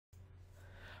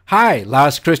Hi,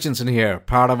 Lars Christensen here,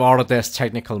 part of Autodesk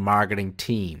technical marketing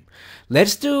team.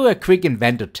 Let's do a quick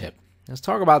inventor tip. Let's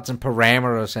talk about some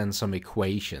parameters and some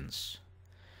equations.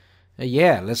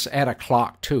 Yeah, let's add a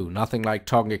clock too. Nothing like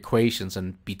talking equations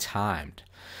and be timed.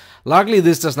 Luckily,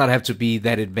 this does not have to be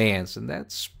that advanced, and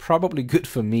that's probably good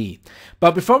for me.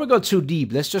 But before we go too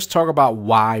deep, let's just talk about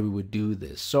why we would do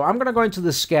this. So I'm going to go into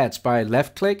the sketch by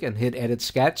left click and hit Edit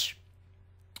Sketch.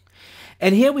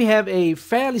 And here we have a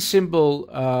fairly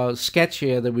simple sketch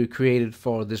here that we created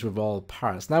for this revolved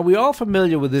parts. Now, we're all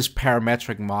familiar with this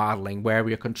parametric modeling where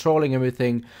we are controlling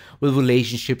everything with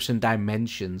relationships and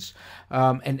dimensions.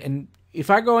 And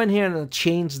if I go in here and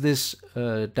change this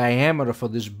diameter for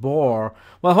this bore,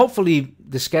 well, hopefully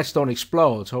the sketch don't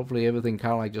explode. Hopefully everything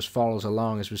kind of like just follows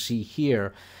along as we see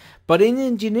here. But in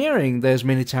engineering, there's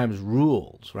many times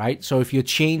rules, right? So if you're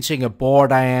changing a bore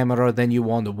diameter, then you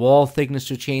want the wall thickness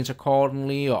to change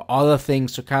accordingly, or other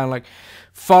things to kind of like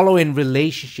follow in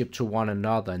relationship to one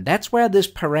another. And that's where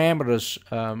this parameters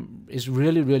is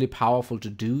really, really powerful to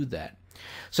do that.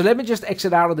 So let me just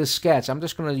exit out of this sketch. I'm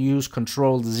just going to use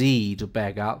Control Z to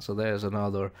back out. So there's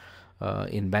another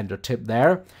inventor tip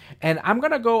there. And I'm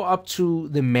going to go up to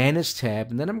the Manage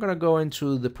tab, and then I'm going to go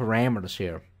into the parameters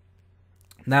here.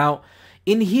 Now,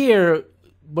 in here,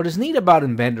 what is neat about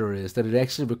Inventor is that it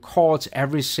actually records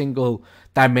every single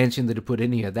dimension that you put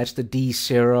in here. That's the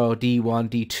D0, D1,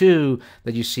 D2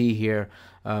 that you see here.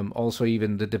 Also,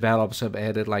 even the developers have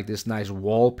added like this nice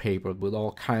wallpaper with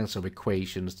all kinds of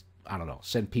equations. I don't know,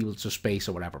 send people to space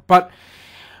or whatever. But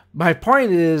my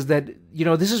point is that, you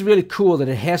know, this is really cool that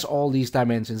it has all these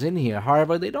dimensions in here.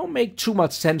 However, they don't make too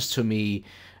much sense to me.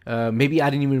 Maybe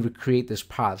I didn't even recreate this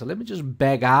part. So let me just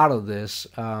back out of this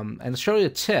and show you a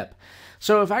tip.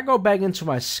 So if I go back into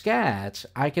my sketch,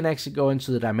 I can actually go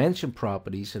into the dimension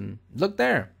properties and look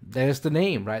there. There's the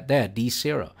name right there,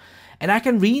 D0. And I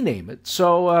can rename it.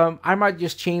 So I might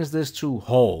just change this to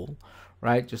whole,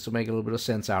 right? Just to make a little bit of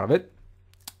sense out of it.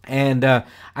 And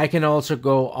I can also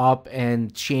go up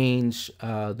and change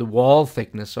the wall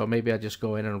thickness. So maybe I just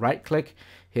go in and right click,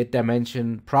 hit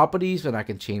dimension properties, and I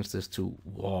can change this to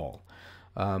wall.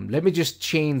 Let me just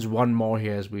change one more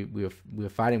here as we're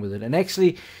fighting with it. And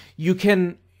actually, you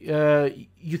cannot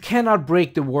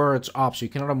break the words up, so you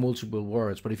cannot have multiple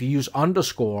words. But if you use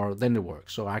underscore, then it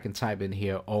works. So I can type in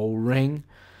here O-ring,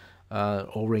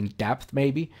 O-ring depth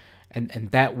maybe.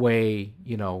 And that way,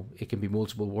 you know, it can be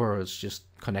multiple words, just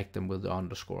connect them with the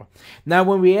underscore. Now,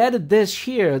 when we added this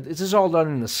here, this is all done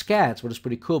in a sketch, which is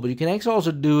pretty cool, but you can actually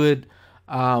also do it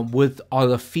with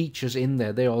other features in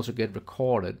there. They also get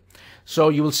recorded. So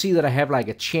you will see that I have like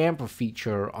a chamfer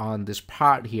feature on this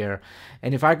part here.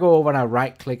 And if I go over and I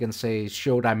right click and say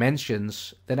show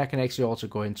dimensions, then I can actually also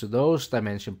go into those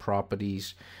dimension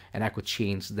properties and I could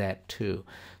change that too.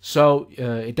 So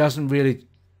it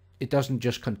doesn't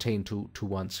just contain to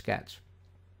one sketch.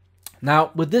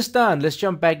 Now, with this done, let's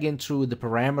jump back into the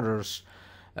parameters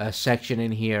section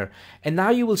in here. And now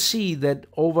you will see that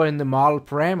over in the model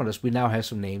parameters, we now have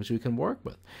some names we can work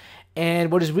with.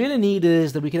 And what is really neat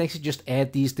is that we can actually just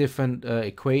add these different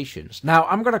equations. Now,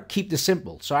 I'm going to keep this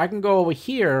simple. So I can go over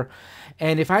here,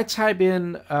 and if I type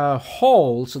in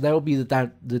whole, so that will be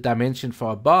the dimension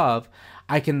for above,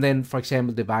 I can then, for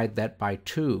example, divide that by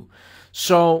 2.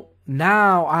 So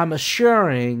now I'm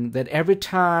assuring that every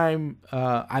time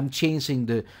I'm changing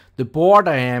the bore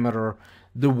diameter,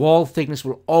 the wall thickness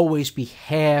will always be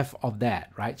half of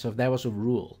that, right? So if that was a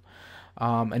rule.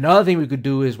 Another thing we could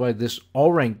do is with this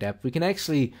O-ring depth, we can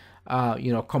actually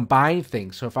combine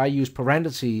things. So if I use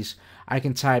parentheses, I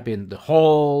can type in the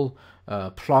whole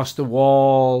plus the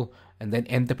wall, and then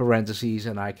end the parentheses,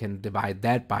 and I can divide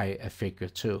that by a figure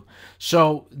too.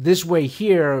 So this way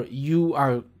here, you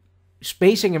are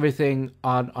spacing everything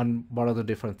on one of the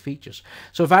different features.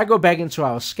 So if I go back into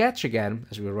our sketch again,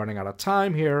 as we're running out of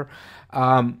time here,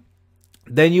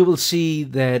 then you will see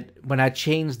that when I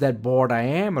change that bore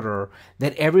diameter,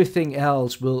 that everything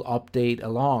else will update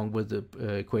along with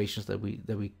the equations that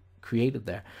we created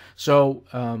there. So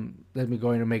let me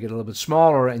go in and make it a little bit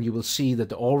smaller, and you will see that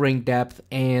the O-ring depth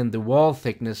and the wall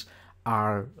thickness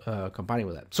are combining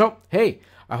with that. So hey,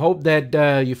 I hope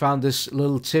that you found this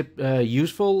little tip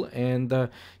useful, and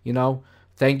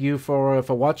thank you for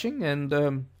watching,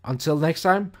 and until next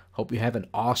time, hope you have an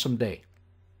awesome day.